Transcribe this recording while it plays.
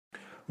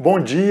Bom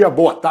dia,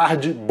 boa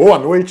tarde, boa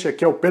noite.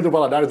 Aqui é o Pedro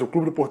Valadares do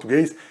Clube do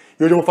Português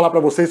e hoje eu vou falar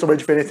para vocês sobre a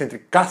diferença entre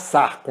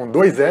caçar com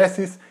dois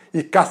S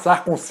e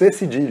caçar com C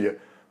cedilha.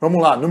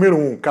 Vamos lá, número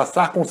 1,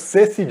 caçar com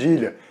C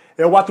cedilha.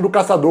 É o ato do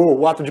caçador,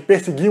 o ato de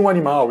perseguir um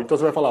animal. Então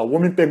você vai falar, o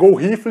homem pegou o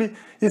rifle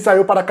e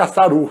saiu para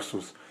caçar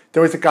ursos.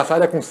 Então esse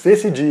caçar é com C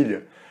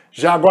cedilha.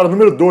 Já agora,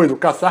 número 2, o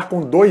caçar com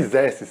dois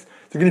S.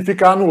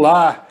 Significa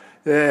anular,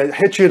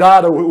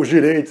 retirar os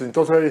direitos.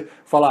 Então você vai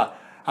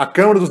falar, a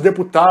Câmara dos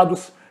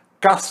Deputados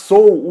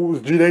caçou os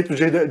direitos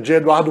de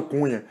Eduardo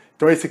Cunha.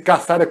 Então esse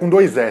caçar é com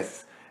dois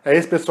S. É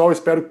isso, pessoal.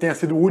 Espero que tenha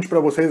sido útil para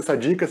vocês essa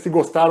dica. Se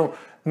gostaram,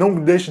 não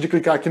deixe de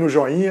clicar aqui no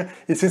joinha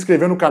e se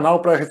inscrever no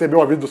canal para receber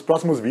o aviso dos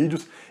próximos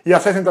vídeos. E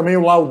acessem também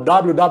lá o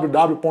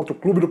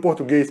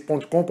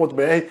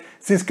www.clubedoportugues.com.br.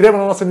 Se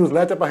inscrevam na nossa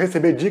newsletter para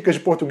receber dicas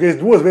de português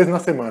 2 vezes na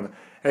semana.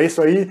 É isso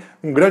aí,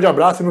 um grande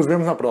abraço e nos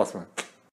vemos na próxima.